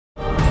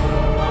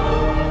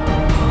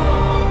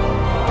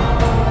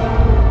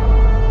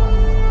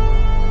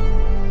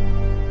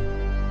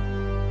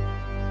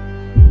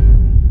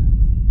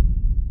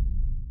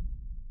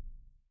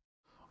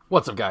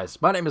What's up, guys?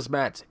 My name is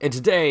Matt, and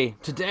today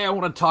I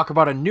want to talk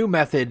about a new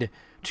method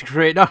to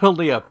create not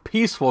only a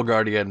peaceful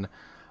guardian,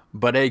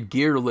 but a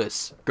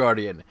gearless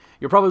guardian.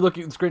 You're probably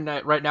looking at the screen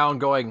right now and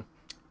going,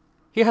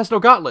 he has no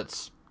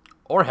gauntlets,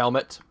 or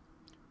helmet,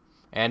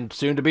 and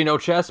soon to be no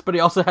chest, but he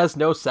also has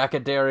no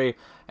secondary,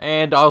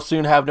 and I'll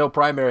soon have no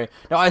primary.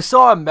 Now, I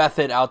saw a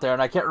method out there,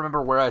 and I can't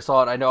remember where I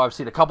saw it. I know I've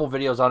seen a couple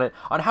videos on it,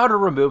 on how to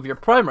remove your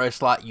primary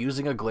slot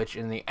using a glitch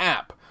in the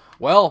app.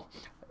 Well,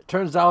 it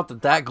turns out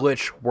that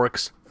glitch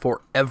works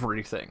for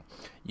everything.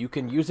 You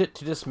can use it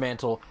to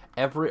dismantle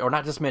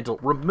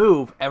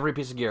remove every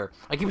piece of gear.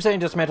 I keep saying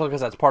dismantle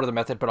because that's part of the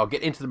method, but I'll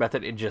get into the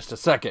method in just a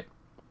second.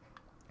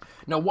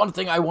 Now, one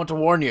thing I want to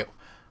warn you.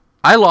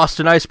 I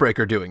lost an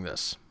icebreaker doing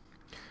this.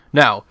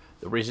 Now,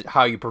 the reason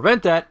how you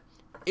prevent that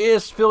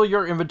is fill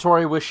your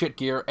inventory with shit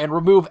gear and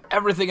remove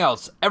everything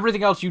else.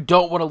 Everything else you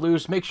don't want to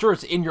lose, make sure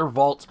it's in your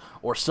vault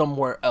or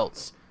somewhere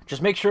else.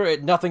 Just make sure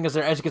nothing is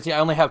there. As you can see, I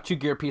only have 2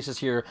 gear pieces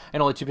here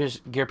and only 2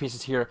 gear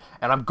pieces here,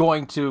 and I'm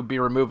going to be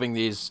removing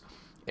these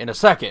in a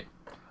second.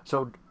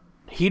 So,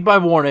 heed my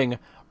warning,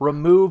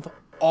 remove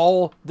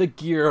all the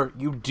gear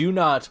you do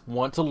not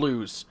want to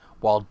lose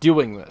while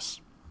doing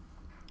this.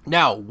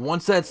 Now,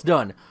 once that's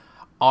done,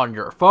 on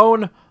your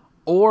phone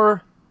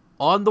or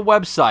on the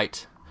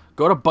website,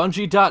 go to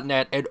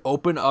Bungie.net and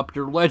open up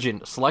your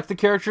legend. Select the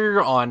character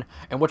you're on,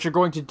 and what you're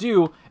going to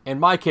do, in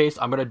my case,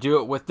 I'm going to do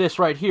it with this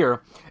right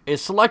here,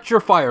 is select your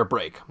fire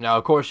break. Now,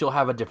 of course, you'll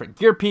have a different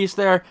gear piece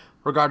there.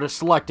 Regardless,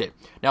 select it.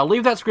 Now,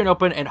 leave that screen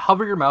open and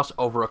hover your mouse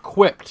over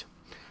equipped.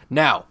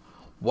 Now,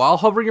 while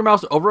hovering your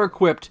mouse over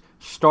equipped,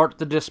 start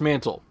the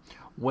dismantle.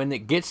 When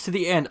it gets to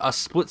the end, a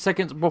split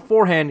second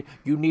beforehand,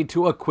 you need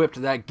to equip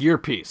that gear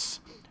piece.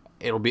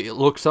 It'll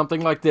look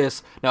something like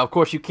this. Now, of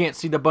course, you can't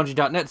see the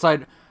Bungie.net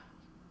side,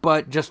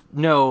 but just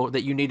know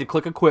that you need to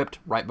click equipped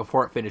right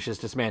before it finishes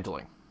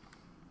dismantling.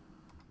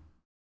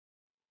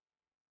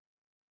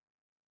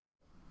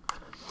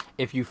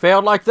 If you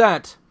failed like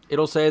that,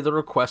 it'll say the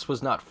request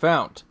was not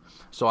found.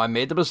 So I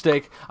made the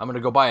mistake. I'm going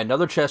to go buy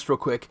another chest real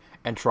quick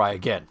and try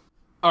again.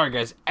 Alright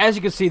guys, as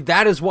you can see,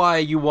 that is why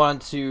you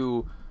want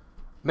to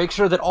make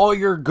sure that all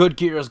your good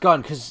gear is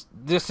gone, because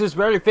this is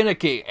very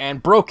finicky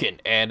and broken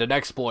and an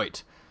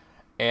exploit.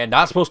 And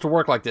not supposed to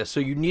work like this, so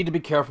you need to be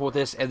careful with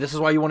this, and this is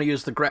why you want to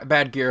use the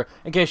bad gear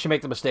in case you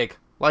make the mistake,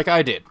 like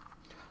I did.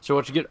 So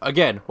what you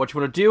want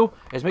to do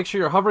is make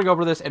sure you're hovering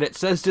over this, and it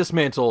says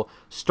dismantle,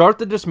 start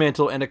the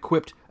dismantle, and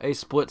equip a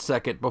split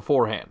second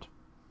beforehand.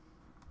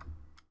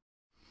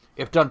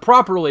 If done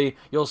properly,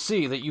 you'll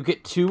see that you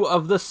get 2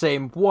 of the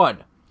same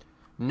one.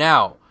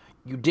 Now,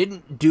 you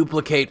didn't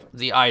duplicate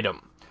the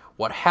item.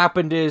 What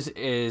happened is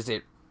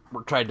it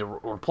tried to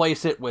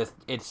replace it with,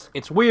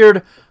 it's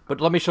weird, but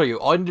let me show you.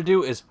 All you need to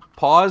do is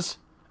pause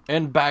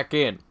and back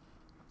in.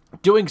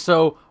 Doing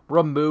so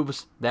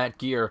removes that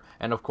gear,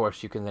 and of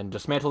course you can then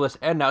dismantle this,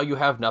 and now you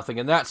have nothing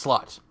in that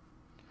slot.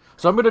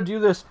 So I'm going to do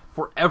this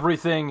for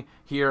everything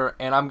here,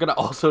 and I'm going to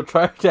also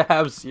try to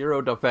have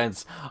 0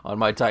 defense on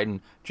my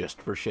Titan,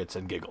 just for shits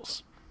and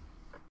giggles.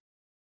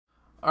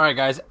 Alright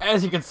guys,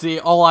 as you can see,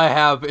 all I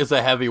have is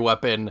a heavy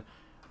weapon.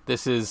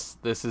 This is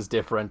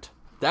different.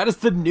 That is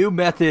the new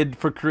method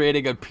for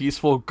creating a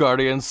peaceful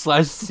guardian /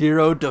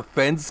 0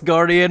 defense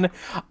guardian.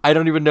 I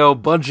don't even know,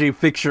 Bungie,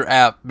 fix your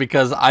app,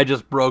 because I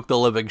just broke the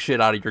living shit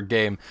out of your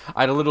game.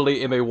 I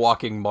literally am a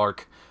walking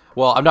mark.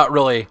 Well, I'm not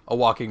really a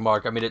walking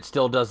mark. I mean, it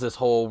still does this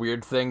whole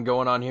weird thing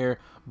going on here,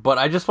 but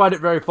I just find it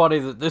very funny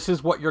that this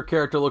is what your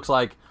character looks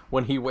like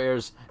when he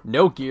wears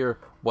no gear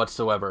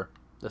whatsoever.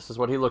 This is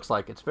what he looks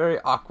like. It's very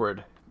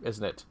awkward,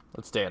 isn't it?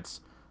 Let's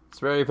dance. It's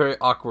very, very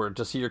awkward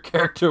to see your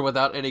character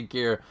without any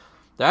gear.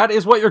 That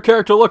is what your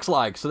character looks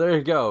like, so there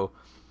you go.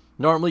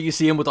 Normally you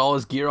see him with all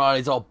his gear on,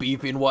 he's all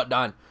beefy and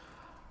whatnot.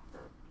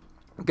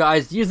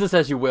 Guys, use this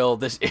as you will.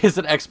 This is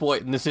an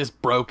exploit and this is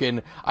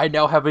broken. I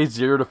now have a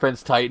 0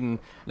 defense Titan.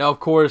 Now, of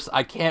course,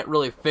 I can't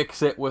really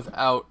fix it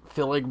without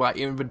filling my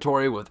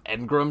inventory with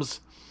engrams.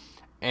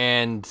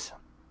 And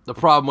the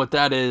problem with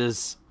that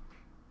is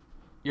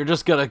you're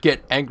just going to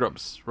get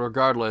engrams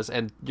regardless,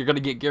 and you're going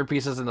to get gear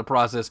pieces in the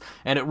process,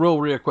 and it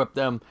will re-equip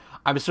them.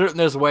 I'm certain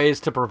there's ways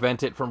to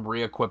prevent it from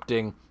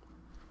re-equipping.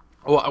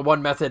 Well,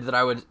 one method that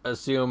I would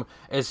assume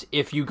is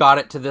if you got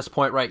it to this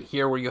point right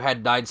here where you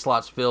had 9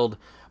 slots filled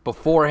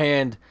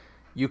beforehand,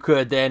 you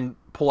could then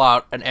pull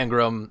out an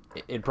engram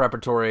in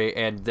preparatory,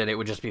 and then it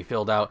would just be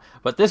filled out.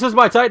 But this is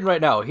my Titan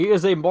right now. He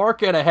is a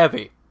mark and a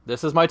heavy.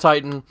 This is my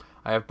Titan.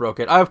 I have broke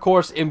it. I, of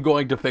course, am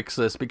going to fix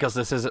this because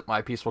this isn't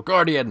my peaceful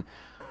guardian.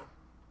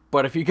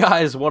 But if you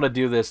guys want to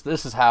do this,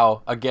 this is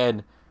how.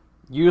 Again,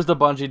 use the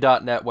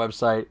Bungie.net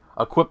website,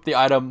 equip the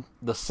item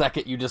the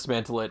second you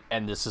dismantle it,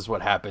 and this is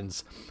what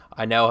happens.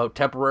 I now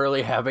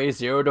temporarily have a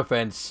 0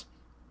 defense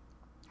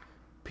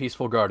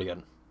peaceful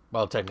guardian.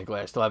 Well, technically,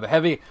 I still have a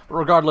heavy, but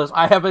regardless,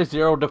 I have a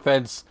 0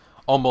 defense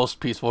almost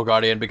peaceful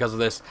guardian because of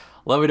this.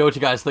 Let me know what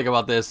you guys think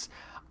about this.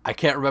 I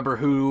can't remember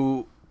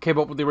who came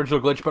up with the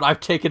original glitch, but I've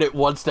taken it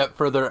one step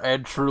further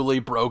and truly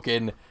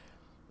broken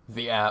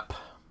the app.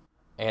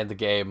 and the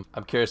game.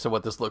 I'm curious of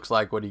what this looks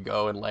like when you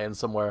go and land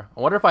somewhere. I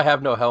wonder if I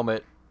have no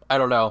helmet. I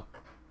don't know.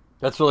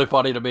 That's really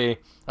funny to me.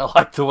 I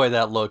like the way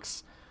that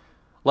looks.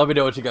 Let me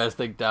know what you guys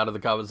think down in the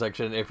comment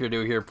section. If you're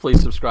new here,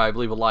 please subscribe,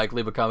 leave a like,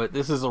 leave a comment.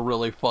 This is a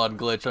really fun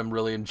glitch I'm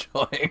really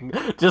enjoying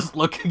just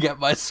looking at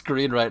my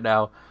screen right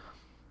now.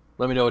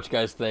 Let me know what you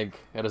guys think.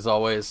 And as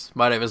always,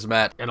 my name is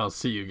Matt, and I'll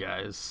see you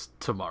guys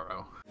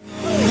tomorrow.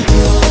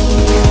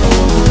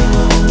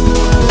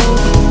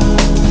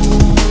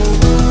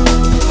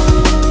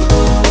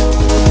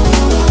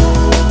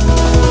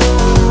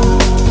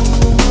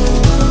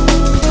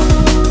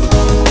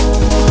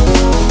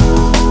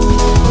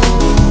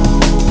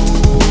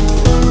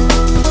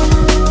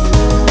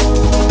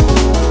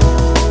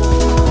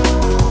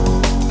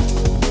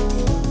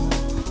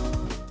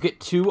 Get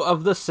two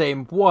of the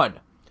same one.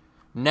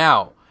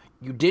 Now,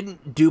 you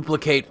didn't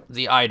duplicate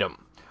the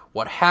item.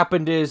 What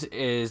happened is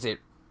it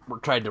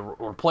tried to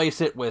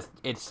replace it with,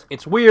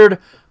 it's weird,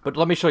 but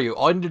let me show you.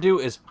 All you need to do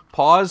is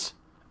pause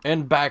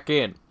and back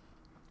in.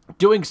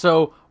 Doing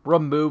so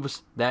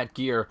removes that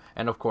gear,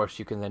 and of course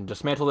you can then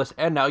dismantle this,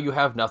 and now you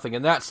have nothing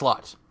in that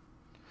slot.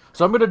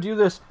 So I'm going to do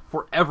this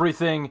for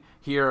everything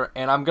here,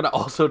 and I'm going to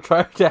also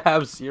try to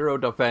have 0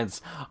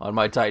 defense on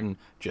my Titan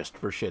just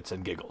for shits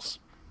and giggles.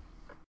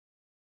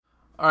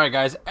 Alright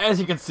guys, as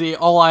you can see,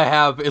 all I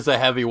have is a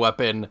heavy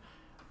weapon.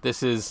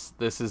 This is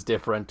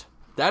different.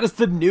 That is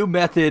the new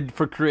method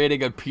for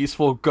creating a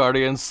peaceful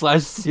guardian /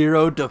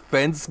 0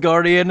 defense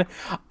guardian.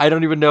 I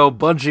don't even know,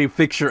 Bungie,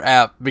 fix your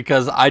app,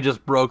 because I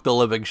just broke the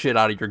living shit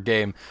out of your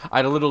game.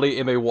 I literally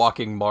am a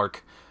walking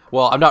mark.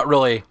 Well, I'm not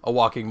really a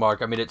walking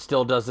mark. I mean, it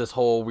still does this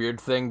whole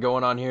weird thing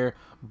going on here.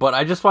 But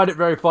I just find it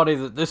very funny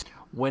that this,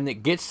 when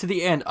it gets to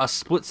the end, a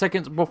split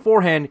second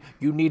beforehand,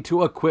 you need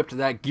to equip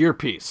that gear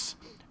piece.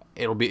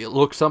 It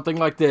looks something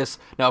like this.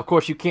 Now, of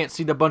course, you can't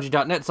see the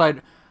Bungie.net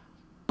side,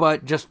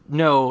 but just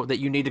know that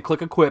you need to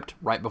click equipped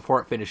right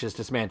before it finishes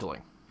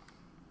dismantling.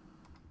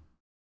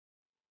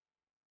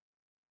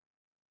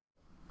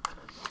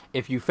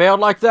 If you failed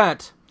like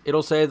that,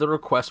 it'll say the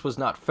request was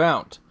not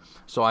found.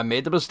 So I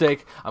made the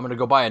mistake. I'm going to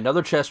go buy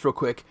another chest real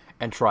quick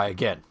and try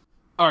again.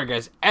 Alright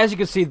guys, as you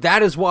can see,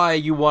 that is why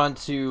you want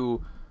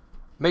to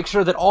make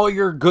sure that all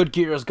your good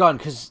gear is gone,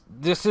 because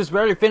this is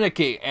very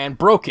finicky and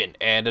broken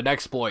and an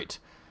exploit.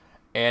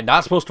 And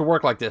not supposed to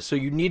work like this, so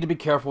you need to be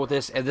careful with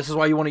this, and this is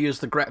why you want to use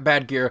the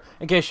bad gear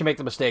in case you make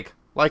the mistake,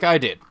 like I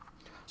did.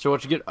 So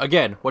what you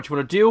want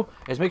to do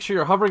is make sure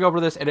you're hovering over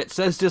this, and it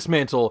says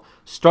dismantle.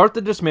 Start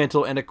the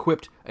dismantle and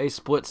equip a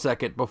split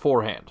second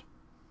beforehand.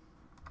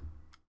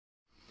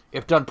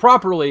 If done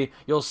properly,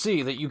 you'll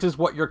see that this is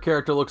what your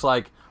character looks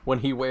like when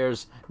he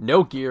wears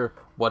no gear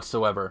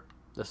whatsoever.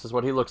 This is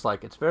what he looks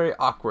like. It's very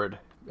awkward,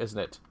 isn't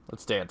it?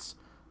 Let's dance.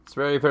 It's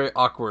very, very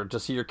awkward to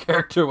see your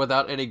character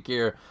without any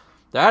gear.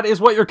 That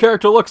is what your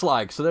character looks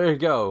like, so there you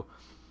go.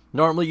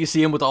 Normally you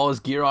see him with all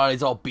his gear on,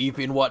 he's all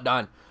beefy and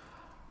whatnot.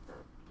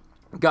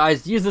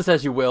 Guys, use this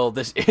as you will.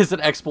 This is an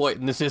exploit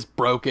and this is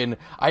broken.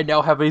 I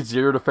now have a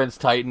 0 defense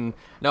Titan.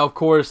 Now, of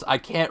course, I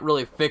can't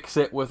really fix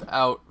it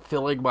without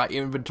filling my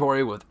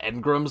inventory with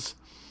engrams.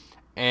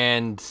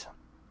 And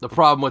the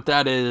problem with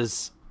that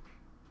is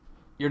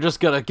you're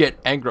just going to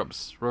get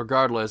engrams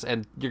regardless,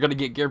 and you're going to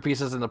get gear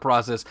pieces in the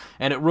process,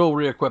 and it will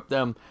re-equip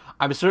them.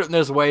 I'm certain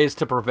there's ways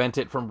to prevent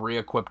it from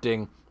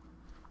re-equipping.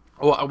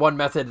 Well, one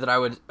method that I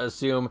would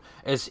assume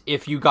is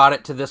if you got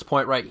it to this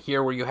point right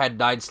here where you had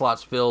 9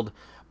 slots filled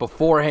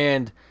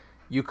beforehand,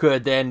 you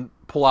could then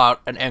pull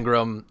out an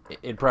engram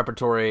in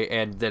preparatory,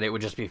 and then it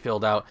would just be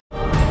filled out.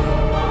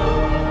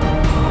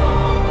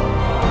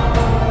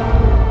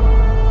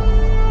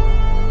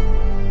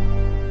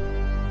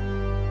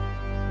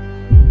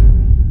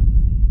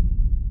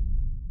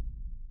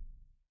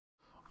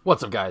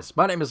 What's up guys,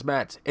 my name is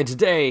Matt, and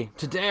today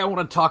I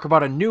want to talk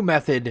about a new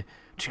method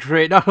to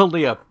create not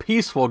only a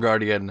peaceful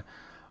guardian,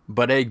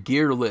 but a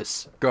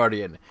gearless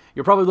guardian.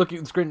 You're probably looking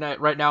at the screen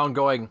right now and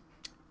going,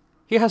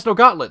 he has no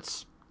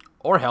gauntlets,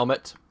 or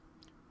helmet,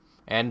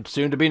 and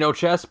soon to be no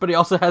chest, but he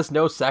also has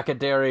no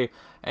secondary,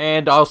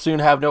 and I'll soon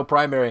have no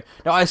primary.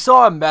 Now I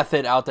saw a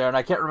method out there, and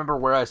I can't remember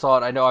where I saw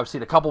it. I know I've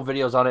seen a couple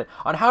videos on it,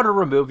 on how to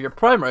remove your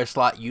primary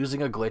slot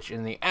using a glitch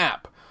in the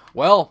app.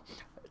 Well,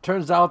 it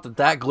turns out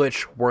that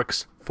glitch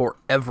works for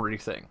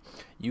everything.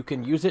 You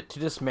can use it to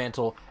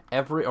dismantle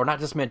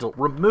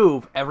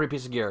remove every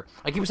piece of gear.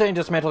 I keep saying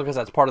dismantle because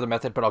that's part of the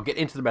method, but I'll get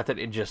into the method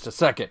in just a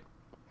second.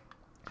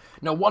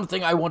 Now, one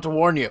thing I want to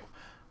warn you.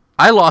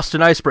 I lost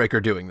an icebreaker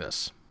doing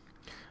this.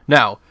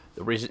 Now,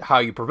 the reason how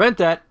you prevent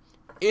that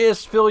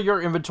is fill your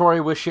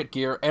inventory with shit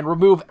gear and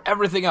remove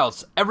everything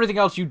else. Everything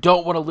else you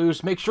don't want to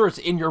lose, make sure it's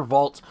in your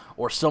vault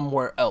or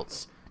somewhere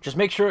else. Just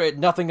make sure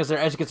nothing is there.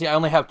 As you can see, I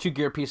only have 2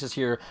 gear pieces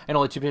here and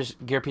only 2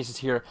 gear pieces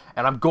here,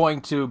 and I'm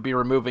going to be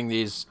removing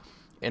these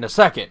in a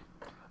second.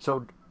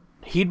 So,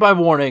 heed my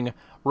warning,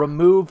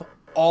 remove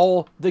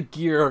all the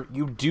gear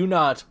you do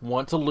not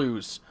want to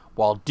lose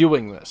while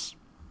doing this.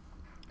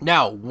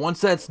 Now,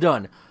 once that's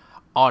done,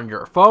 on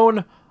your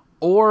phone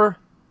or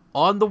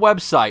on the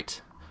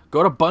website,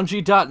 go to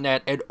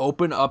Bungie.net and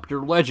open up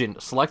your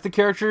legend. Select the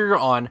character you're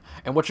on,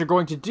 and what you're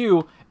going to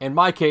do, in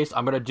my case,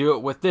 I'm going to do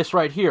it with this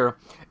right here,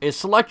 is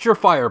select your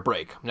fire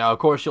break. Now, of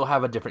course, you'll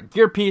have a different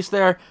gear piece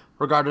there.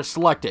 Regardless,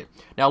 select it.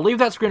 Now, leave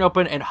that screen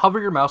open and hover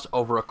your mouse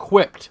over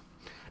equipped.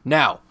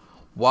 Now,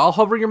 while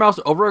hovering your mouse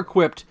over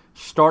equipped,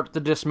 start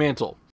the dismantle.